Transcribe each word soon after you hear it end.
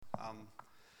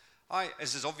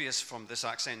as is obvious from this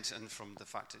accent and from the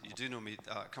fact that you do know me,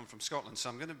 come from Scotland. So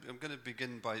I'm going to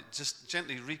begin by just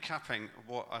gently recapping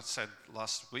what I said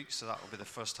last week. So that will be the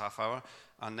first half hour,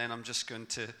 and then I'm just going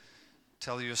to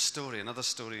tell you a story, another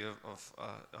story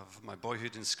of my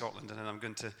boyhood in Scotland, and then I'm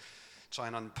going to try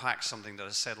and unpack something that I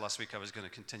said last week I was going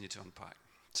to continue to unpack.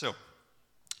 So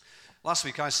last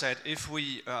week I said if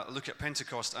we look at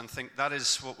Pentecost and think that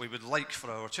is what we would like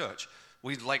for our church,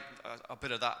 we'd like a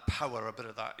bit of that power, a bit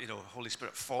of that, Holy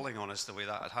Spirit falling on us the way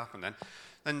that had happened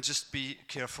then just be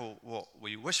careful what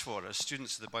we wish for. As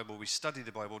students of the Bible, we study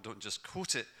the Bible, don't just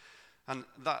quote it. And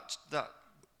that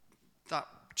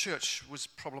church was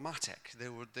problematic.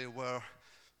 There were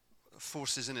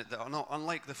forces in it that are not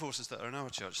unlike the forces that are in our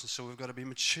church. And so we've got to be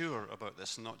mature about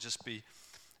this and not just be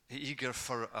eager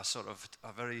for a sort of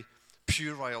a very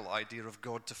puerile idea of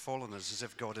God to fall on us as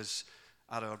if God is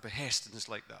at our behest and it's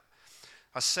like that.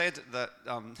 I said that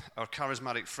our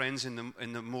charismatic friends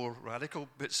in the more radical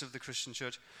bits of the Christian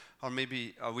church are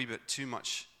maybe a wee bit too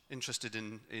much interested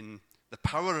in the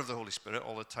power of the Holy Spirit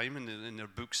all the time in their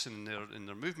books and in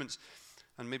their movements,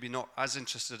 and maybe not as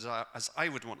interested as I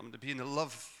would want them to be in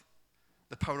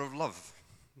the power of love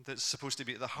that's supposed to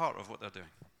be at the heart of what they're doing.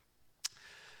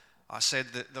 I said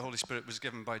that the Holy Spirit was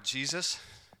given by Jesus,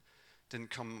 didn't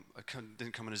come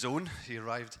on his own. He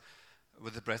arrived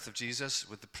with the breath of Jesus,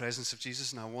 with the presence of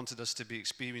Jesus, and I wanted us to be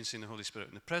experiencing the Holy Spirit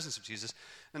in the presence of Jesus.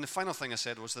 And the final thing I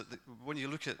said was that when you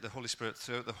look at the Holy Spirit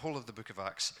throughout the whole of the book of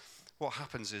Acts, what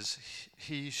happens is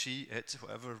he, she, it,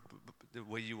 whatever the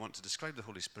way you want to describe the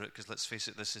Holy Spirit, because let's face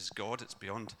it, this is God, it's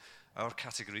beyond our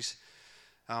categories,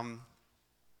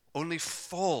 only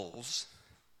falls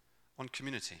on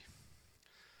community.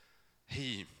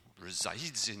 He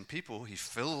resides in people, he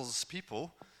fills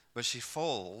people, but she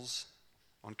falls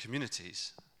on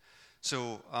communities.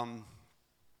 So I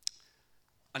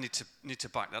need to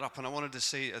back that up. And I wanted to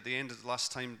say at the end of the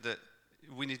last time that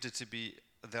we needed to be,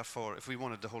 therefore, if we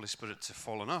wanted the Holy Spirit to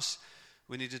fall on us,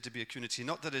 we needed to be a community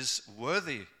not that is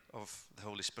worthy of the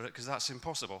Holy Spirit, because that's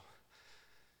impossible.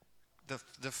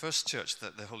 The first church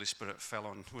that the Holy Spirit fell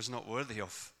on was not worthy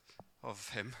of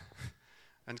him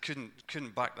and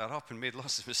couldn't back that up and made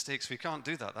lots of mistakes. We can't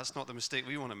do that. That's not the mistake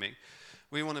we want to make.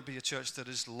 We want to be a church that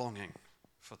is longing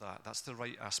for that. That's the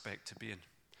right aspect to be in.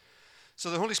 So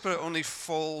the Holy Spirit only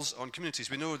falls on communities.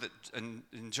 We know that in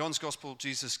John's Gospel,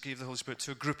 Jesus gave the Holy Spirit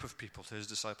to a group of people, to his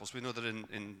disciples. We know that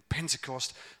in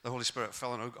Pentecost, the Holy Spirit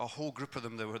fell on a whole group of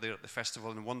them that were there at the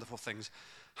festival, and wonderful things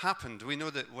happened. We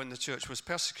know that when the church was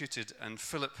persecuted and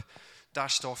Philip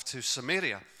dashed off to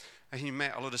Samaria, he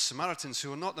met a lot of Samaritans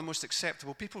who were not the most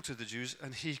acceptable people to the Jews,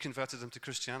 and he converted them to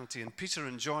Christianity. And Peter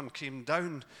and John came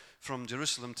down from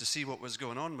Jerusalem to see what was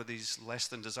going on with these less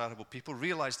than desirable people,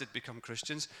 realized they'd become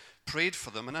Christians, prayed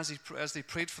for them, and as they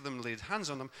prayed for them, laid hands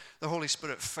on them, the Holy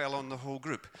Spirit fell on the whole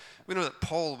group. We know that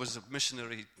Paul was a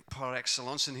missionary par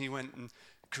excellence, and he went and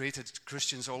created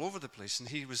Christians all over the place, and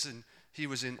he was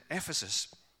in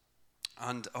Ephesus,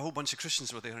 and a whole bunch of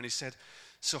Christians were there, and he said,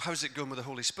 "So how's it going with the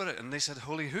Holy Spirit?" And they said,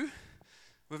 "Holy who?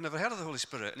 We've never heard of the Holy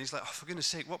Spirit." And he's like, "Oh, for goodness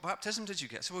sake, what baptism did you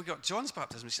get?" So we got John's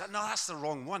baptism. He said, "No, that's the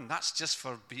wrong one. That's just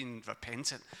for being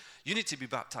repentant. You need to be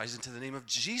baptized into the name of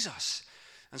Jesus."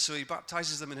 And so he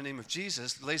baptizes them in the name of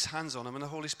Jesus, lays hands on them, and the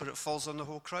Holy Spirit falls on the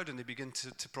whole crowd, and they begin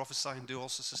to prophesy and do all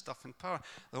sorts of stuff in power.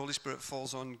 The Holy Spirit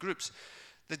falls on groups.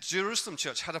 The Jerusalem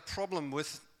church had a problem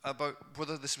about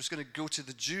whether this was going to go to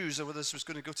the Jews or whether this was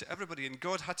going to go to everybody, and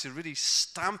God had to really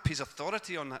stamp his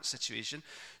authority on that situation.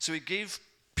 So he gave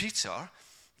Peter,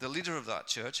 the leader of that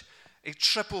church, a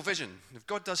triple vision. If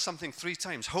God does something 3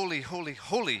 times, holy, holy,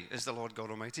 holy is the Lord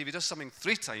God Almighty. If he does something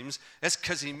 3 times, it's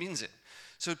because he means it.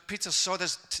 So Peter saw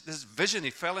this vision.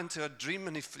 He fell into a dream,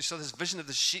 and he saw this vision of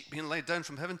the sheep being laid down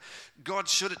from heaven. God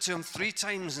showed it to him 3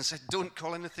 times and said, "Don't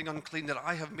call anything unclean that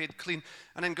I have made clean."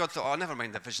 And then God thought, "Oh, never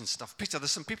mind the vision stuff. Peter,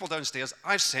 there's some people downstairs.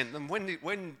 I've sent them.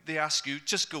 When they ask you,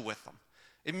 just go with them."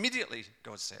 Immediately,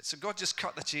 God said. So God just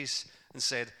cut the chase and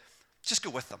said, "Just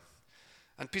go with them."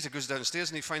 And Peter goes downstairs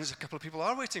and he finds a couple of people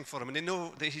are waiting for him, and they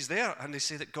know that he's there, and they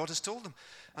say that God has told them.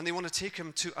 And they want to take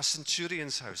him to a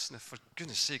centurion's house. Now, for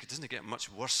goodness sake, it doesn't get much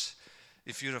worse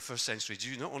if you're a first century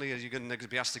Jew. Not only are you going to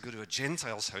be asked to go to a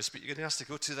Gentile's house, but you're going to be asked to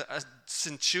go to a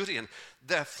centurion.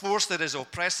 The force that is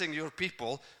oppressing your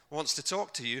people wants to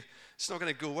talk to you. It's not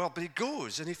going to go well, but he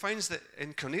goes, and he finds that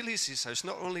in Cornelius' house,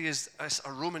 not only is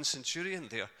a Roman centurion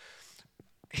there,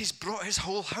 he's brought his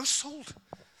whole household.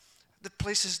 The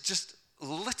place is just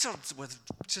littered with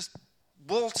just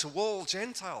wall-to-wall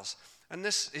Gentiles. And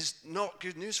this is not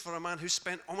good news for a man who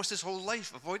spent almost his whole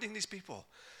life avoiding these people.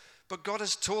 But God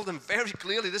has told him very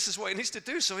clearly this is what he needs to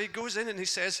do. So he goes in and he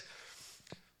says,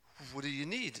 what do you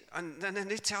need? And then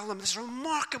they tell them this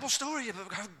remarkable story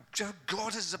about how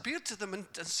God has appeared to them and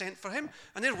sent for him.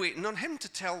 And they're waiting on him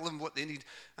to tell them what they need.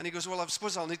 And he goes, well, I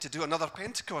suppose I'll need to do another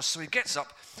Pentecost. So he gets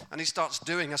up and he starts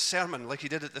doing a sermon like he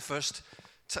did at the first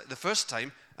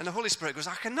time. And the Holy Spirit goes,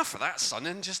 enough of that, son.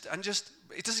 And just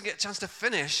he doesn't get a chance to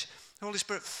finish. The Holy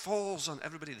Spirit falls on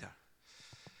everybody there.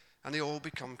 And they all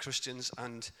become Christians,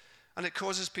 and it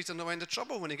causes Peter no end of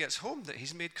trouble when he gets home that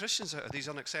he's made Christians out of these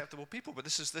unacceptable people. But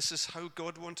this is how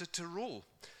God wanted to roll.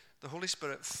 The Holy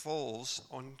Spirit falls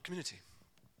on community.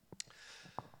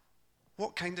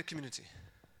 What kind of community?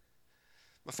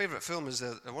 My favorite film is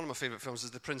one of my favorite films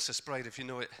is The Princess Bride. If you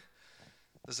know it,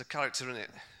 there's a character in it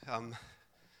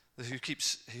who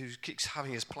keeps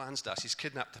having his plans dashed. He's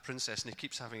kidnapped the princess and he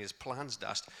keeps having his plans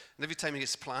dashed. And every time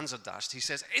his plans are dashed, he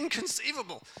says,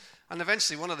 "Inconceivable!" And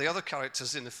eventually one of the other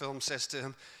characters in the film says to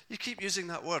him, "You keep using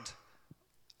that word.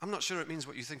 I'm not sure it means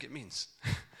what you think it means."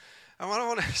 And what I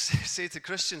want to say to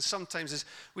Christians sometimes is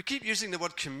we keep using the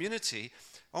word community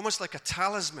almost like a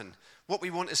talisman. What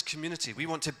we want is community. We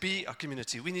want to be a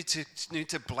community. We need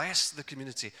to bless the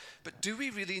community. But do we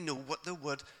really know what the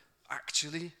word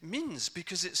actually means?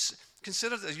 Because it's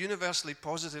considered a universally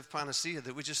positive panacea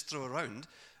that we just throw around,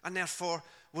 and therefore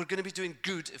we're going to be doing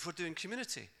good if we're doing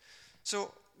community.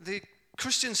 So the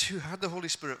Christians who had the Holy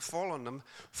Spirit fall on them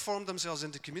formed themselves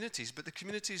into communities, but the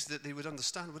communities that they would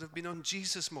understand would have been on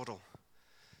Jesus' model.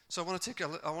 So I want to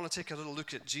take a little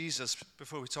look at Jesus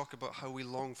before we talk about how we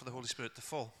long for the Holy Spirit to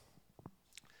fall.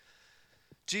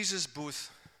 Jesus both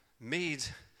made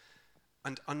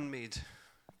and unmade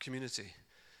community.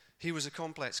 He was a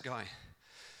complex guy.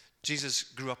 Jesus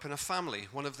grew up in a family.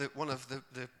 One of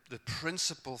the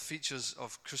principal features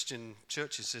of Christian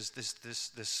churches is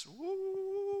this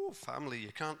family.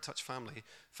 You can't touch family.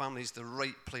 Family is the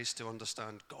right place to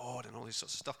understand God and all these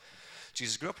sorts of stuff.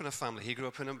 Jesus grew up in a family. He grew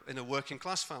up in a working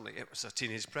class family. It was a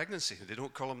teenage pregnancy. They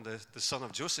don't call him the son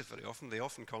of Joseph very often. They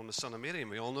often call him the son of Mary, and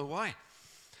we all know why.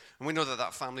 And we know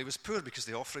that family was poor because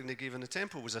the offering they gave in the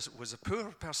temple was a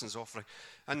poor person's offering.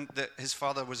 And that his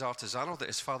father was artisanal, that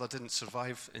his father didn't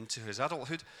survive into his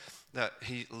adulthood, that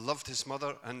he loved his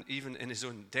mother, and even in his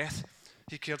own death,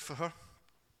 he cared for her.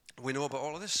 We know about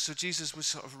all of this. So Jesus was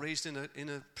sort of raised in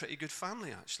a pretty good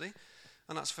family, actually.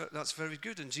 And that's very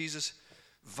good. And Jesus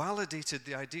validated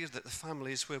the idea that the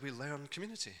family is where we learn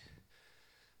community.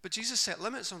 But Jesus set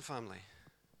limits on family.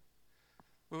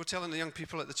 We were telling the young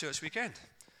people at the church weekend.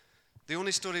 The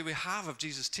only story we have of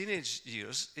Jesus' teenage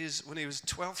years is when he was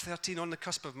 12, 13, on the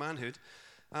cusp of manhood,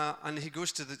 and he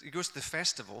goes to the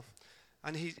festival,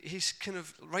 and he's kind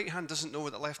of, right hand doesn't know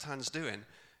what the left hand's doing.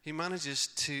 He manages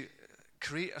to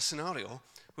create a scenario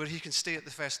where he can stay at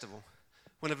the festival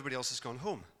when everybody else has gone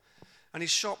home. And he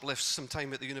shoplifts some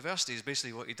time at the university is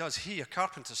basically what he does. He, a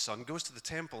carpenter's son, goes to the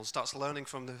temple and starts learning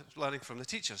from the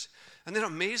teachers. And they're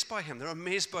amazed by him. They're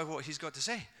amazed by what he's got to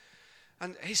say.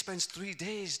 And he spends 3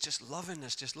 days just loving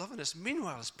this.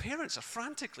 Meanwhile, his parents are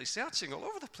frantically searching all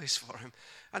over the place for him.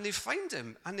 And they find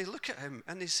him, and they look at him,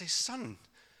 and they say, "Son,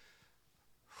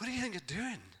 what do you think you're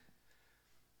doing?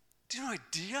 Do you have no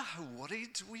idea how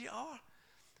worried we are?"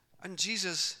 And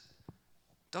Jesus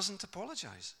doesn't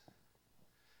apologize.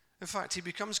 In fact, he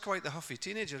becomes quite the huffy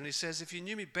teenager, and he says, "If you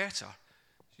knew me better,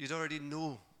 you'd already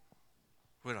know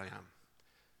where I am.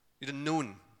 You'd have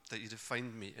known that you'd have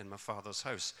found me in my Father's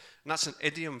house." And that's an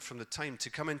idiom from the time.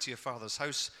 To come into your Father's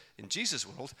house in Jesus'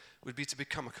 world would be to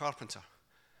become a carpenter.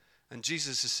 And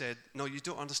Jesus has said, "No, you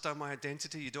don't understand my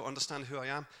identity. You don't understand who I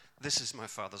am. This is my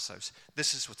Father's house.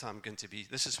 This is what I'm going to be.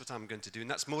 This is what I'm going to do.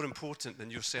 And that's more important than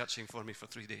you're searching for me for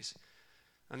 3 days."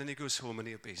 And then he goes home and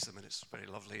he obeys them, and it's very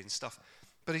lovely and stuff.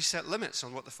 But he set limits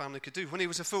on what the family could do. When he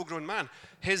was a full-grown man,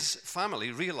 his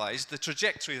family realized the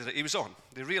trajectory that he was on.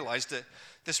 They realized that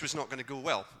this was not going to go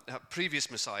well. Previous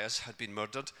messiahs had been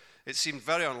murdered. It seemed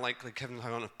very unlikely, given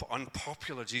how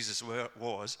unpopular Jesus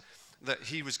was, that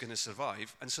he was going to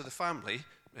survive. And so the family,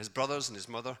 his brothers and his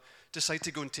mother, decide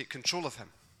to go and take control of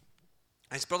him.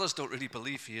 His brothers don't really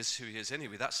believe he is who he is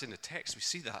anyway. That's in the text. We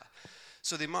see that.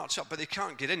 So they march up, but they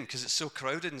can't get in because it's so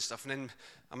crowded and stuff. And then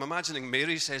I'm imagining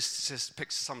Mary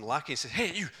picks some lackey and says,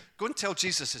 "Hey, you, go and tell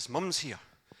Jesus his mum's here."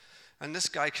 And this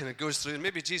guy kind of goes through, and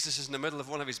maybe Jesus is in the middle of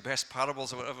one of his best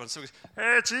parables or whatever, and so he's,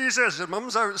 "Hey, Jesus, your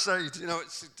mum's outside." You know,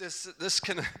 it's this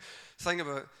kind of thing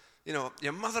about, you know,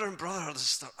 your mother and brother are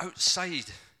just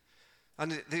outside.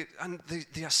 And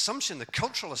the assumption, the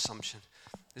cultural assumption,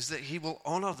 is that he will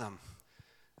honor them.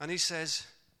 And he says,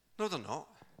 "No, they're not.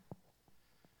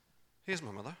 Here's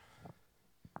my mother.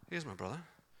 Here's my brother.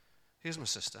 Here's my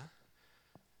sister.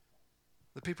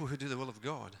 The people who do the will of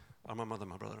God are my mother,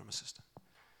 my brother, and my sister."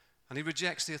 And he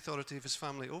rejects the authority of his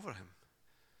family over him.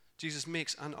 Jesus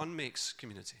makes and unmakes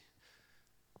community.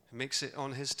 He makes it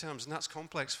on his terms, and that's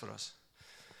complex for us.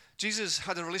 Jesus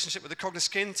had a relationship with the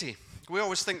cognoscenti. We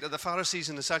always think that the Pharisees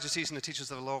and the Sadducees and the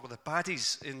teachers of the law were the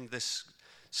baddies in this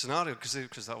scenario,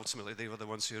 because ultimately they were the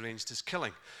ones who arranged his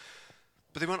killing.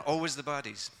 But they weren't always the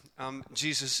baddies.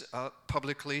 Jesus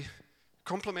publicly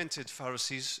complimented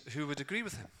Pharisees who would agree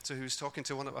with him. So he was talking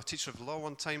to a teacher of the law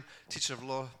one time. Teacher of the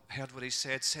law heard what he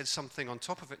said something on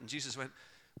top of it, and Jesus went,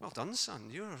 "Well done,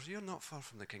 son, you're not far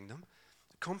from the kingdom."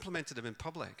 Complimented him in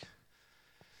public.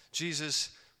 Jesus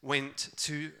went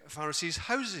to Pharisees'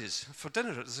 houses for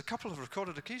dinner. There's a couple of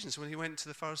recorded occasions when he went to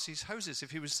the Pharisees' houses.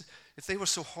 If they were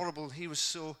so horrible, he was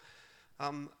so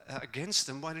against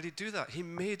them, why did he do that? He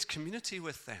made community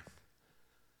with them.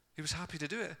 He was happy to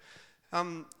do it.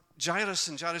 Jairus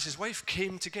and Jairus' wife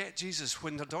came to get Jesus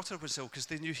when their daughter was ill because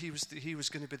they knew he was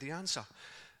going to be the answer.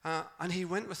 And he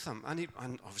went with them,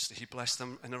 and obviously he blessed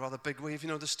them in a rather big way, if you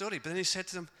know the story. But then he said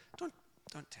to them,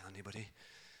 don't tell anybody.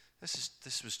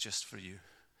 This was just for you.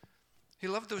 He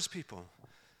loved those people.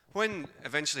 When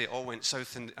eventually it all went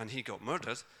south and he got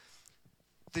murdered,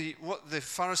 what the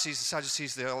Pharisees, the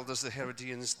Sadducees, the elders, the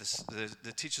Herodians,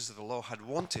 the teachers of the law had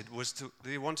wanted was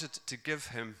they wanted to give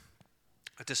him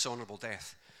a dishonorable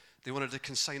death. They wanted to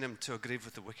consign him to a grave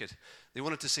with the wicked. They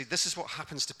wanted to say, this is what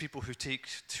happens to people who take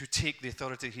the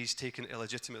authority he's taken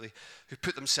illegitimately, who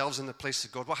put themselves in the place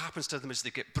of God. What happens to them is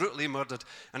they get brutally murdered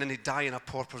and then they die in a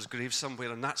pauper's grave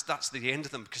somewhere, and that's the end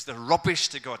of them because they're rubbish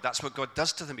to God. That's what God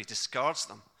does to them. He discards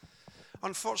them.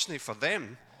 Unfortunately for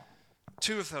them,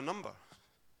 two of their number,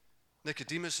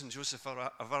 Nicodemus and Joseph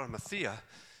of Arimathea,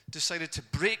 decided to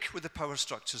break with the power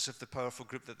structures of the powerful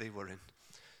group that they were in,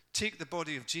 take the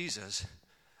body of Jesus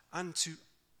and to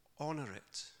honor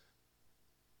it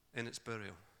in its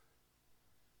burial,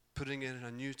 putting it in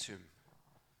a new tomb,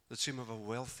 the tomb of a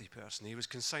wealthy person. He was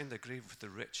consigned to a grave with the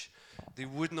rich. They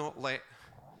would not let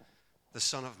the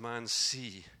Son of Man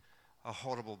see a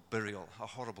horrible burial, a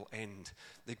horrible end.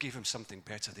 They gave him something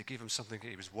better. They gave him something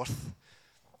he was worth.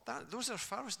 Those are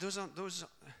Pharisees.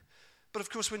 But of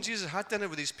course, when Jesus had dinner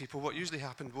with these people, what usually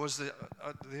happened was the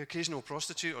occasional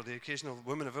prostitute or the occasional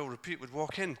woman of ill repute would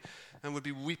walk in and would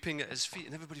be weeping at his feet,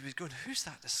 and everybody was going, "Who's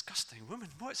that disgusting woman?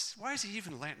 Why is he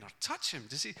even letting her touch him?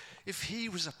 If he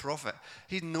was a prophet,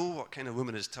 he'd know what kind of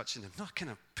woman is touching him, not the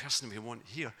kind of person we want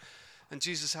here." And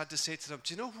Jesus had to say to them,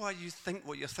 "Do you know why you think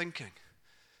what you're thinking?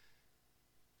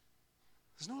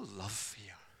 There's no love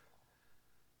here.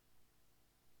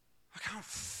 I can't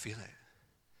feel it,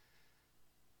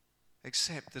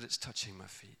 except that it's touching my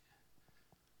feet."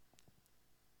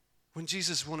 When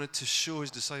Jesus wanted to show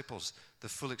his disciples the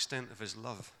full extent of his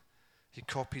love, he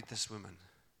copied this woman.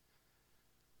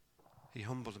 He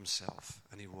humbled himself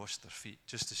and he washed their feet,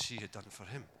 just as she had done for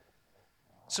him.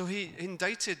 So he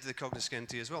indicted the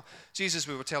cognoscenti as well. Jesus,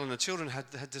 we were telling the children,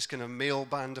 had this kind of male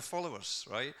band of followers,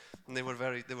 right? And they were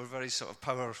very sort of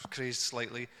power crazed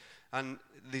slightly, and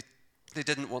they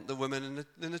didn't want the women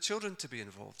and the children to be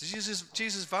involved.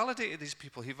 Jesus validated these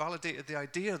people. He validated the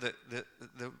idea that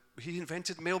he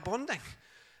invented male bonding.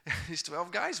 These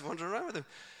 12 guys wandering around with him.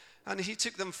 And he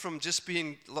took them from just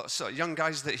being sort of young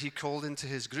guys that he called into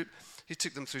his group. He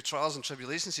took them through trials and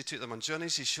tribulations. He took them on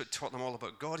journeys. He taught them all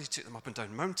about God. He took them up and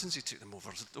down mountains. He took them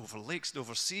over lakes and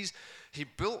over seas. He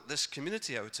built this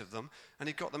community out of them, and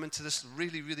he got them into this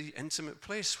really, really intimate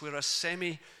place where a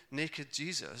semi-naked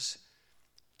Jesus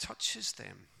touches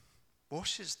them,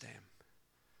 washes them,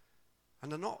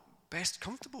 and they're not best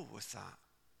comfortable with that.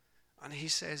 And he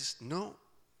says, no,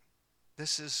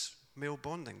 this is male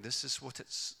bonding. This is what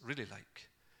it's really like.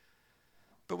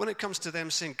 But when it comes to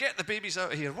them saying, get the babies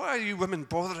out of here, why are you women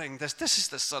bothering this? This is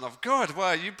the Son of God.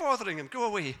 Why are you bothering him? Go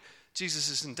away. Jesus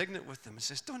is indignant with them and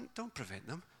says, don't prevent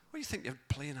them. What do you think you're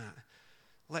playing at?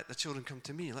 Let the children come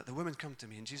to me. Let the women come to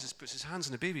me. And Jesus puts his hands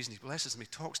on the babies and he blesses them. He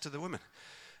talks to the women.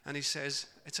 And he says,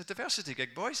 it's a diversity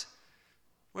gig, boys.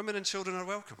 Women and children are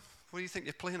welcome. What do you think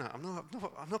you're playing at? I'm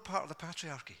not part of the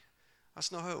patriarchy.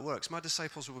 That's not how it works. My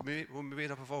disciples will be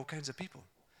made up of all kinds of people.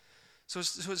 So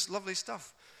it's lovely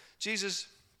stuff. Jesus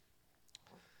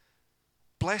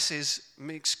blesses,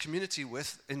 makes community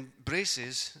with,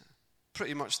 embraces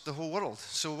pretty much the whole world.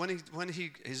 So when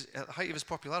he is at the height of his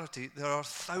popularity, there are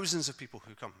thousands of people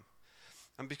who come.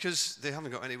 And because they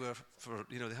haven't got anywhere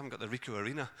they haven't got the Ricoh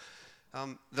Arena,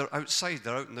 they're outside,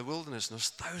 they're out in the wilderness, and there's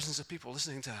thousands of people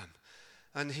listening to him.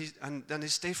 And then they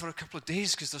stay for a couple of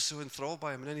days because they're so enthralled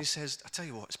by him. And then he says, I tell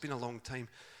you what, it's been a long time.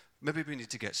 Maybe we need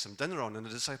to get some dinner on. And the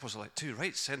disciples are like, too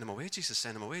right, send them away. Jesus,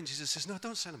 send them away. And Jesus says, no,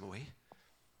 don't send them away.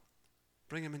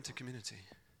 Bring them into community.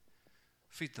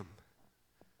 Feed them.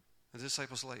 And the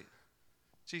disciples are like,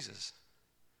 Jesus.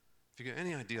 Have you got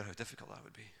any idea how difficult that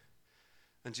would be?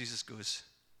 And Jesus goes,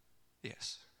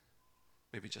 yes.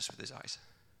 Maybe just with his eyes.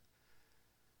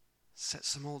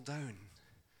 Sits them all down.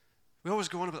 We always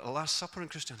go on about the Last Supper in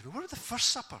Christianity. But what about the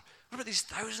First Supper? What about these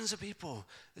thousands of people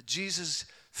that Jesus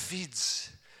feeds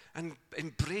and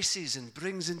embraces and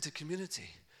brings into community?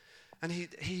 And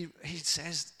he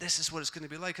says, this is what it's going to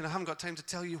be like. And I haven't got time to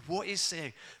tell you what he's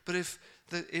saying. But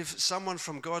if someone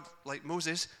from God like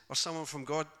Moses or someone from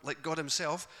God like God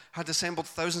himself had assembled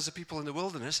thousands of people in the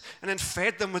wilderness and then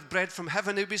fed them with bread from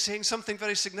heaven, he'd be saying something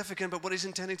very significant about what he's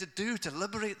intending to do, to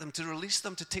liberate them, to release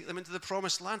them, to take them into the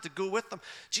promised land, to go with them.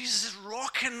 Jesus is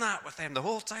rocking that with them the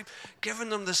whole time, giving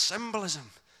them the symbolism.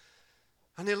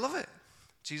 And they love it.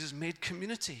 Jesus made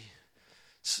community.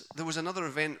 So there was another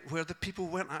event where the people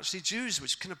weren't actually Jews,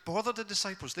 which kind of bothered the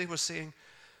disciples. They were saying,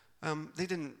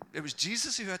 it was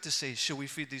Jesus who had to say, shall we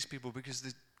feed these people? Because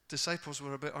the disciples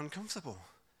were a bit uncomfortable.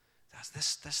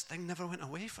 This thing never went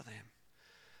away for them.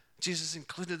 Jesus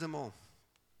included them all.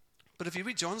 But if you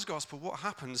read John's gospel, what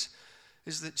happens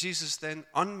is that Jesus then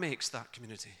unmakes that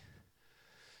community.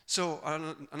 So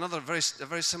on a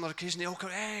very similar occasion, they all come,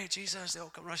 hey, Jesus, they all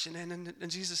come rushing in. And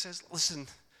Jesus says, listen,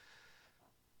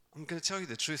 I'm going to tell you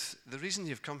the truth. The reason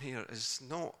you've come here is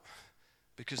not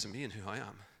because of me and who I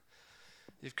am.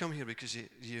 You've come here because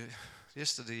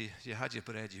yesterday you had your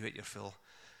bread, you ate your fill,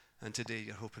 and today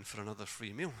you're hoping for another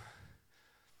free meal.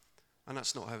 And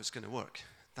that's not how it's going to work.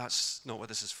 That's not what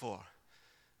this is for.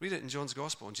 Read it in John's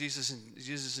gospel, and Jesus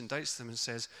indicts them and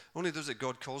says, only those that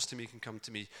God calls to me can come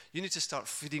to me. You need to start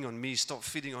feeding on me. Stop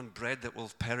feeding on bread that will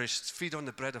perish. Feed on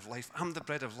the bread of life. I'm the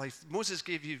bread of life. Moses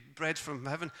gave you bread from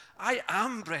heaven. I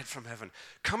am bread from heaven.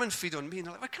 Come and feed on me. And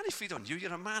they're like, why can't he feed on you?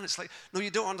 You're a man. It's like, no,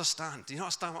 you don't understand. Do you not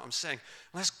understand what I'm saying?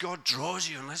 Unless God draws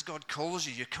you, unless God calls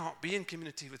you, you can't be in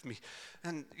community with me.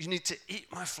 And you need to eat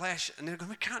my flesh. And they're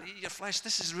going, we can't eat your flesh.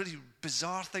 This is a really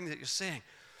bizarre thing that you're saying.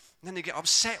 And then they get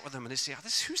upset with him and they say,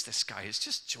 who's this guy? It's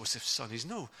just Joseph's son. He's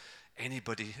no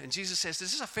anybody. And Jesus says,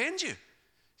 does this offend you?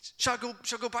 Shall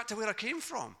I go back to where I came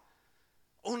from?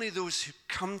 Only those who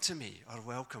come to me are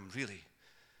welcome, really.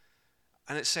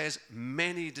 And it says,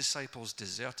 many disciples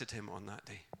deserted him on that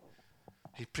day.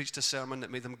 He preached a sermon that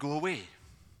made them go away.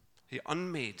 He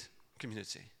unmade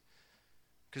community.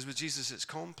 Because with Jesus, it's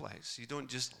complex. You don't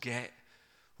just get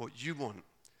what you want.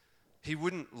 He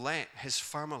wouldn't let his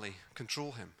family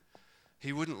control him.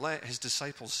 He wouldn't let his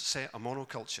disciples set a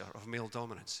monoculture of male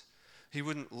dominance. He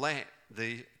wouldn't let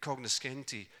the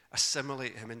cognoscenti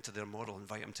assimilate him into their model,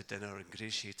 invite him to dinner,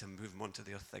 ingratiate him, move him on to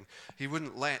their thing. He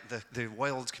wouldn't let the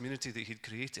wild community that he'd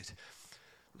created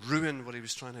ruin what he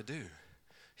was trying to do.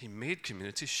 He made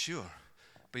community, sure,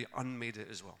 but he unmade it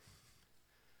as well.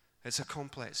 It's a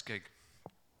complex gig.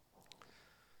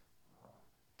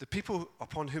 The people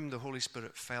upon whom the Holy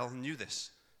Spirit fell knew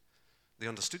this. They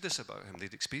understood this about him.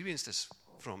 They'd experienced this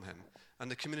from him.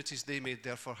 And the communities they made,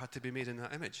 therefore, had to be made in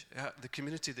that image. The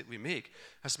community that we make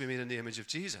has to be made in the image of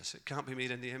Jesus. It can't be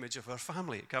made in the image of our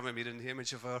family. It can't be made in the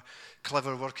image of our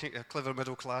clever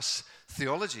middle-class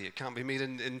theology. It can't be made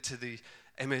into the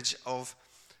image of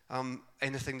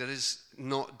anything that is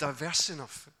not diverse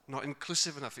enough, not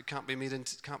inclusive enough. It can't be made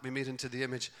into the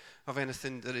image of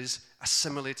anything that is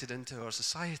assimilated into our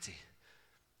society.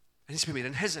 It needs to be made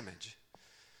in his image.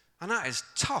 And that is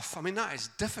tough. I mean, that is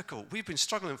difficult. We've been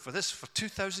struggling for this for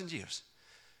 2,000 years.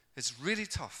 It's really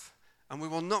tough. And we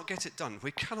will not get it done.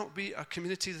 We cannot be a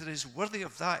community that is worthy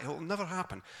of that. It will never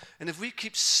happen. And if we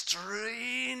keep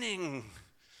straining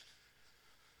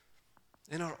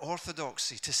in our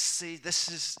orthodoxy to say this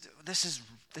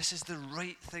is the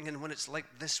right thing, and when it's like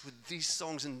this with these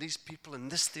songs and these people and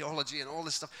this theology and all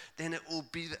this stuff, then it will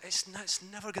be, it's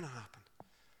never going to happen.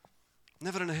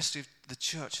 Never in the history of the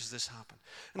church has this happened.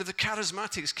 And if the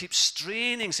charismatics keep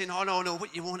straining, saying, oh, no,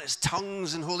 what you want is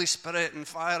tongues and Holy Spirit and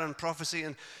fire and prophecy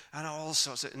and all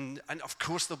sorts of, and of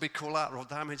course there'll be collateral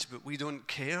damage, but we don't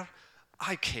care.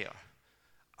 I care.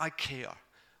 I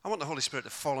want the Holy Spirit to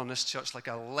fall on this church like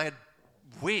a lead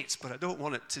weight, but I don't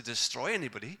want it to destroy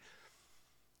anybody.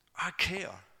 I care.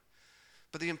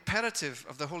 But the imperative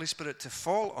of the Holy Spirit to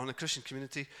fall on a Christian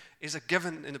community is a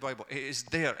given in the Bible. It is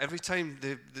there. Every time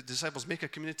the disciples make a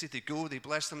community, they go, they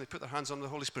bless them, they put their hands on them, the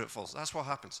Holy Spirit falls. That's what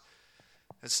happens.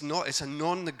 It's a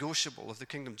non-negotiable of the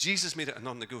kingdom. Jesus made it a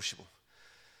non-negotiable.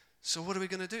 So what are we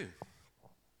going to do?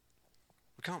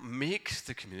 We can't make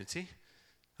the community.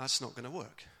 That's not going to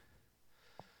work.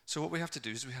 So what we have to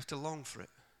do is we have to long for it.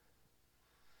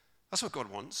 That's what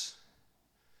God wants.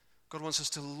 God wants us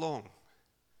to long.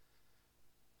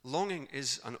 Longing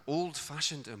is an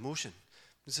old-fashioned emotion.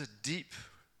 It's a deep,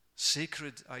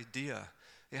 sacred idea.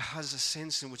 It has a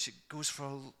sense in which it goes for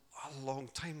a long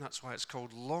time. That's why it's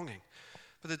called longing.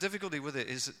 But the difficulty with it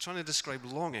is that trying to describe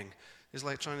longing is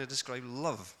like trying to describe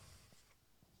love.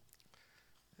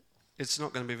 It's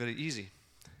not going to be very easy.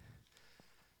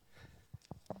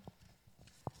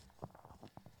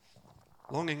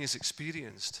 Longing is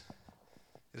experienced.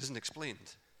 It isn't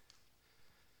explained.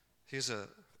 Here's a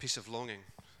piece of longing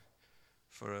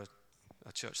for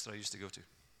a church that I used to go to.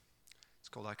 It's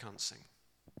called I Can't Sing.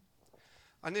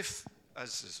 And if,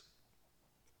 as is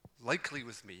likely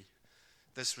with me,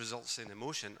 this results in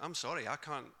emotion, I'm sorry, I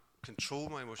can't control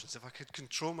my emotions. If I could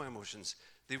control my emotions,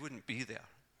 they wouldn't be there.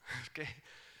 Okay?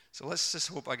 So let's just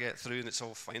hope I get through and it's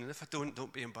all fine. And if I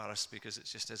don't be embarrassed, because it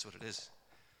just is what it is.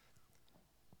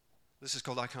 This is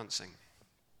called I Can't Sing.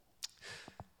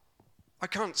 I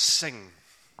can't sing,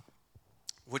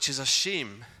 which is a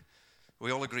shame,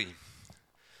 we all agree.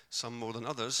 Some more than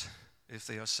others, if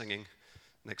they are singing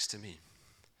next to me.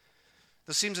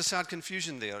 There seems a sad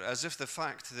confusion there, as if the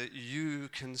fact that you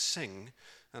can sing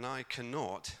and I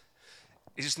cannot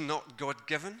is not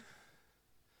God-given.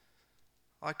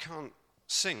 I can't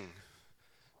sing,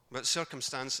 but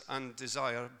circumstance and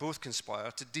desire both conspire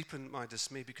to deepen my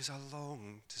dismay because I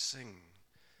long to sing,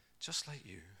 just like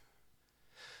you.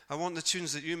 I want the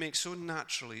tunes that you make so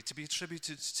naturally to be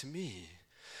attributed to me.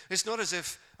 It's not as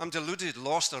if I'm deluded,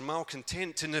 lost, or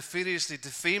malcontent to nefariously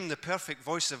defame the perfect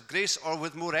voice of grace, or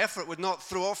with more effort would not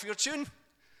throw off your tune.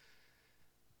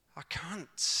 I can't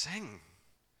sing.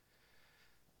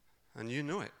 And you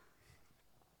know it.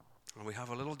 And we have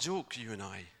a little joke, you and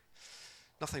I.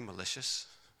 Nothing malicious,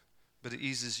 but it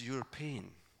eases your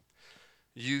pain.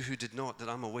 You who did not, that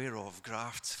I'm aware of,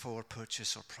 graft for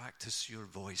purchase or practice your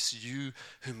voice. You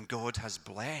whom God has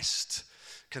blessed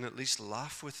can at least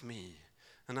laugh with me.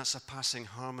 And that's a passing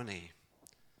harmony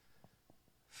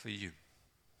for you.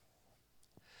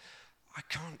 I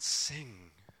can't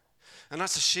sing. And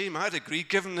that's a shame, I'd agree,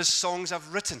 given the songs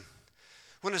I've written.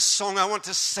 When a song I want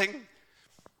to sing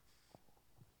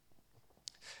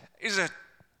is a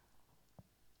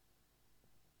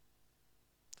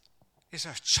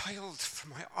child from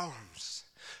my arms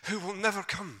who will never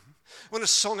come. When a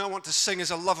song I want to sing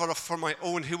is a lover for my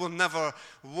own who will never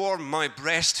warm my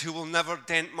breast, who will never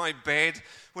dent my bed.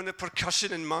 When the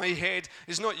percussion in my head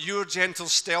is not your gentle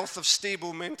stealth of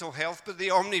stable mental health, but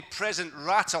the omnipresent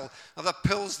rattle of the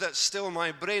pills that still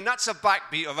my brain. That's a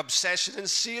backbeat of obsession and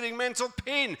searing mental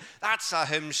pain. That's a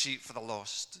hymn sheet for the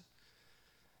lost.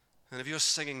 And if you're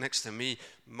singing next to me,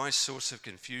 my source of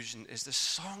confusion is the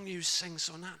song you sing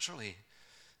so naturally.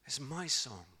 It's my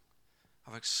song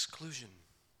of exclusion.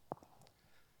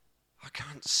 I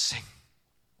can't sing,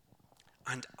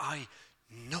 and I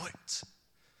know it.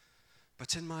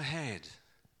 But in my head,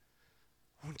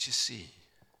 won't you see,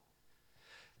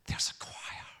 there's a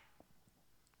choir.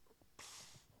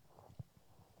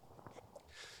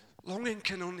 Longing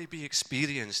can only be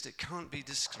experienced. It can't be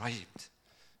described.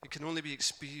 It can only be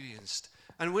experienced.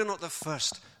 And we're not the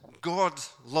first. God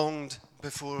longed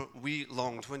before we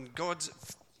longed. When God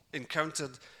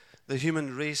encountered the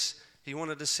human race, he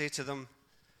wanted to say to them,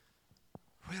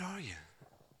 where are you?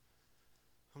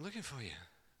 I'm looking for you.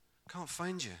 Can't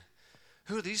find you.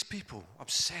 Who are these people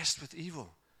obsessed with evil?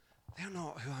 They're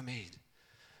not who I made.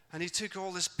 And he took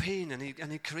all this pain and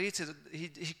he created, he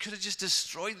could have just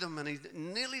destroyed them, and he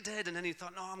nearly did. And then he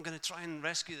thought, no, I'm going to try and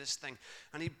rescue this thing.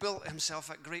 And he built himself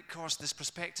at great cost this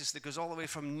prospectus that goes all the way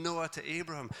from Noah to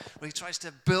Abraham, where he tries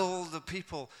to build the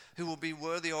people who will be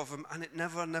worthy of him, and it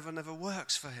never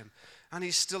works for him. And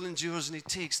he still endures and he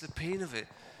takes the pain of it.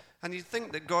 And you'd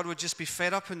think that God would just be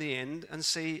fed up in the end and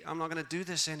say, I'm not going to do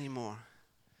this anymore.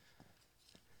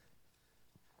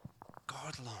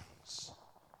 God longs.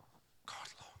 God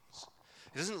longs.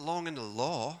 He doesn't long in the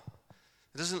law.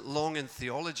 He doesn't long in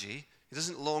theology. He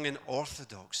doesn't long in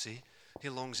orthodoxy. He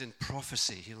longs in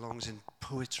prophecy. He longs in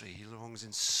poetry. He longs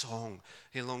in song.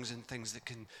 He longs in things that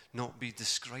can not be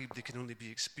described. They can only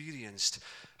be experienced.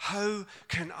 How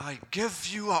can I give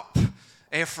you up,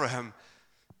 Ephraim?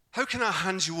 How can I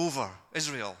hand you over,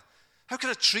 Israel? How can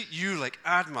I treat you like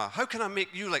Admah? How can I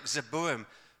make you like Zeboim?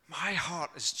 My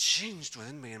heart is changed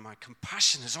within me, and my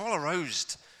compassion is all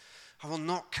aroused. I will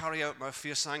not carry out my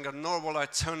fierce anger, nor will I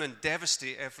turn and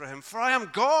devastate Ephraim. For I am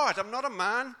God, I'm not a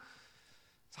man,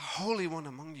 the Holy One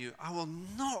among you. I will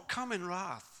not come in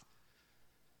wrath.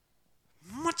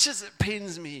 Much as it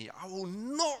pains me, I will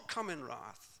not come in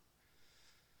wrath.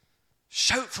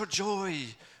 Shout for joy,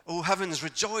 O heavens,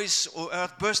 rejoice, O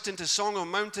earth, burst into song, O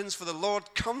mountains, for the Lord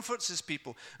comforts his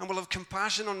people and will have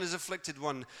compassion on his afflicted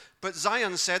one. But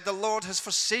Zion said, the Lord has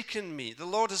forsaken me, the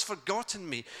Lord has forgotten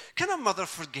me. Can a mother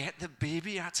forget the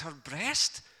baby at her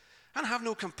breast? and have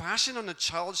no compassion on the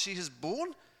child she has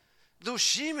borne? Though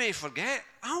she may forget,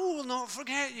 I will not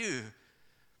forget you.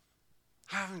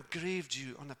 I have engraved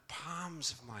you on the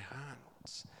palms of my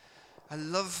hands. I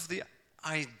love the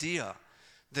idea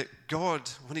that God,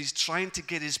 when he's trying to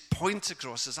get his point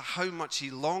across as to how much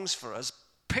he longs for us,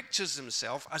 pictures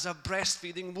himself as a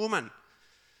breastfeeding woman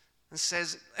and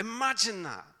says, imagine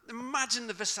that. Imagine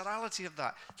the viscerality of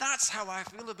that. That's how I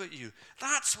feel about you.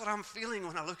 That's what I'm feeling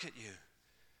when I look at you.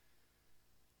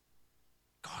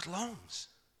 God longs.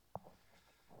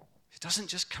 He doesn't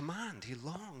just command, he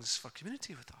longs for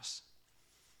community with us.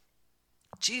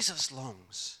 Jesus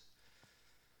longs.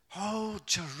 Oh,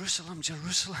 Jerusalem,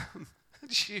 Jerusalem,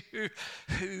 you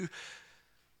who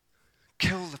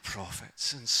kill the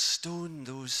prophets and stone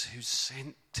those who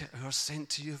are sent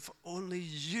to you. If only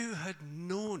you had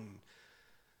known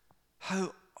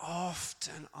how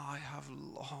often I have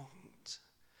longed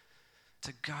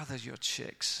to gather your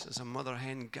chicks as a mother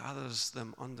hen gathers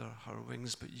them under her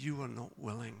wings, but you were not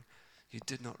willing. You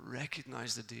did not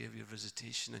recognize the day of your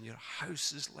visitation, and your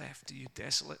house is left to you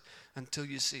desolate until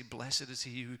you say, blessed is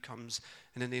he who comes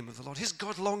in the name of the Lord. Here's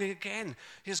God longing again.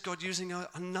 Here's God using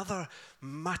another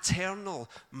maternal,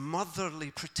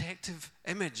 motherly, protective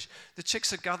image. The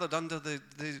chicks are gathered under the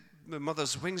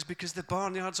mother's wings because the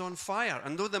barnyard's on fire.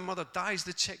 And though the mother dies,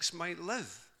 the chicks might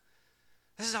live.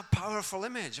 This is a powerful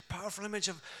image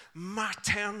of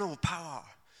maternal power.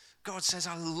 God says,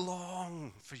 I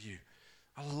long for you.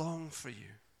 I long for you.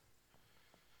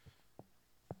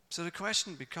 So the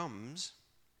question becomes,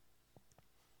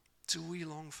 do we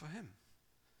long for him?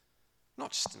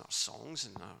 Not just in our songs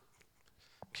and our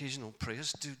occasional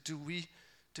prayers. Do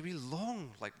we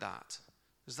long like that?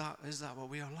 Is that what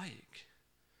we are like?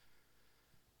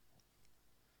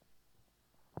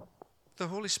 The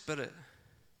Holy Spirit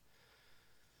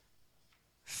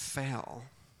fell.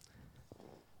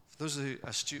 For those of you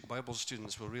astute Bible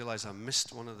students will realize I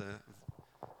missed one of the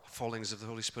fallings of the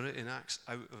Holy Spirit in Acts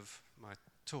out of my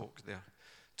talk there.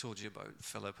 I told you about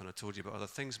Philip and I told you about other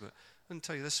things, but I didn't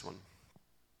tell you this one.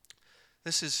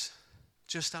 This is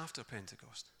just after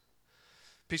Pentecost.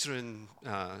 Peter and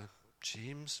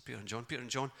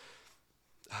John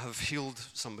have healed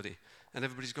somebody. And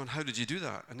everybody's going, how did you do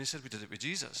that? And they said, we did it with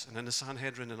Jesus. And then the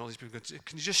Sanhedrin and all these people go,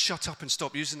 can you just shut up and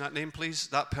stop using that name, please?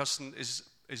 That person is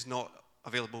not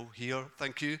available here,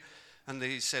 thank you. And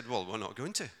they said, well, we're not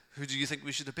going to. Who do you think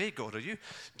we should obey, God or you?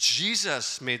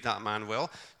 Jesus made that man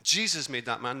well. Jesus made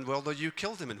that man well, though you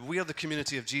killed him. And we are the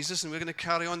community of Jesus, and we're going to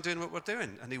carry on doing what we're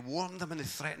doing. And they warned them, and they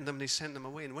threatened them, and they sent them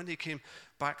away. And when they came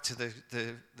back to the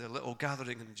little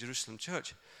gathering in the Jerusalem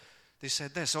church, they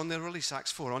said this, on their release,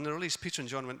 Acts 4, on their release, Peter and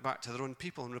John went back to their own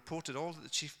people and reported all that the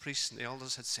chief priests and the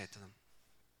elders had said to them.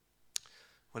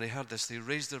 When they heard this, they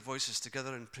raised their voices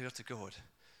together in prayer to God.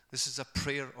 This is a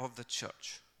prayer of the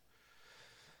church.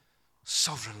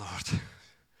 Sovereign Lord,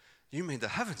 you made the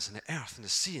heavens and the earth and the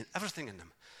sea and everything in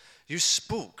them. You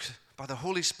spoke by the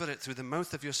Holy Spirit through the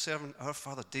mouth of your servant, our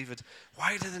father David.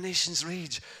 Why do the nations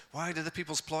rage? Why do the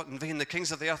peoples plot in vain? The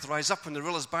kings of the earth rise up when the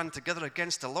rulers band together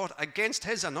against the Lord, against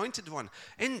his anointed one.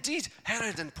 Indeed,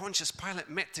 Herod and Pontius Pilate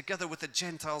met together with the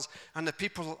Gentiles and the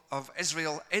people of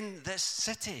Israel in this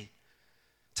city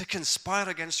to conspire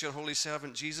against your holy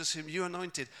servant Jesus, whom you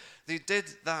anointed. They did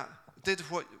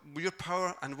what your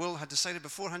power and will had decided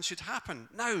beforehand should happen.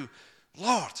 Now,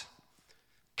 Lord,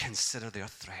 consider their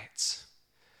threats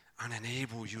and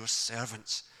enable your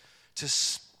servants to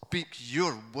speak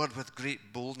your word with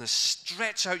great boldness.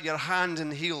 Stretch out your hand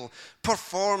and heal.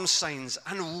 Perform signs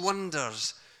and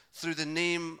wonders through the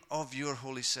name of your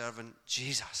holy servant,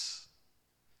 Jesus.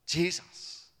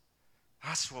 Jesus.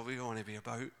 That's what we want to be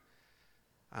about.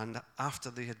 And after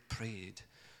they had prayed,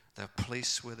 the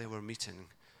place where they were meeting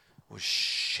was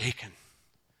shaken.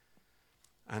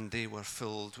 And they were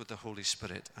filled with the Holy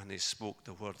Spirit, and they spoke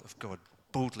the word of God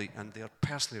boldly, and they are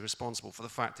personally responsible for the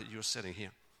fact that you're sitting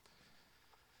here.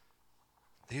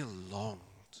 They longed,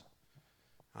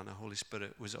 and the Holy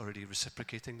Spirit was already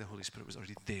reciprocating. The Holy Spirit was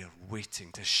already there,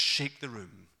 waiting to shake the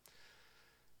room.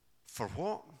 For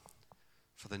what?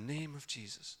 For the name of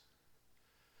Jesus.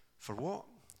 For what?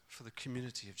 For the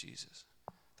community of Jesus,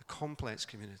 the complex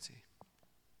community.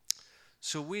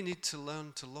 So we need to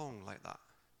learn to long like that.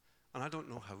 And I don't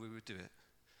know how we would do it,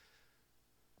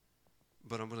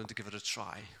 but I'm willing to give it a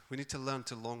try. We need to learn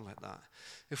to long like that.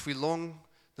 If we long,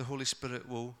 the Holy Spirit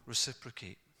will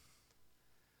reciprocate.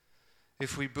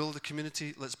 If we build a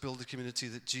community, let's build a community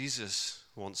that Jesus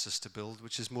wants us to build,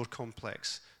 which is more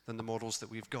complex than the models that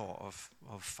we've got of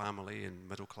family and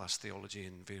middle-class theology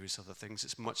and various other things.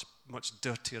 It's much, much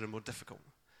dirtier and more difficult.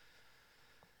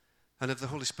 And if the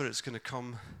Holy Spirit's going to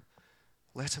come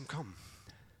let him come.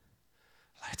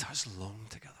 Let us long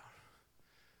together.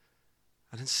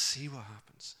 And then see what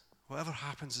happens. Whatever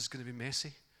happens is going to be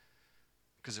messy.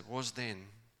 Because it was then.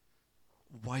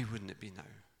 Why wouldn't it be now?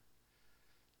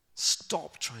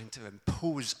 Stop trying to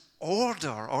impose order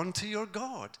onto your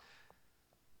God.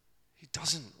 He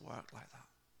doesn't work like that.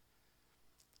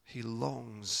 He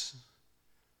longs.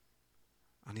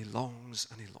 And he longs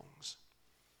and he longs.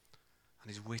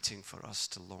 And he's waiting for us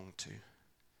to long too.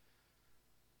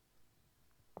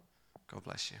 God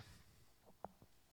bless you.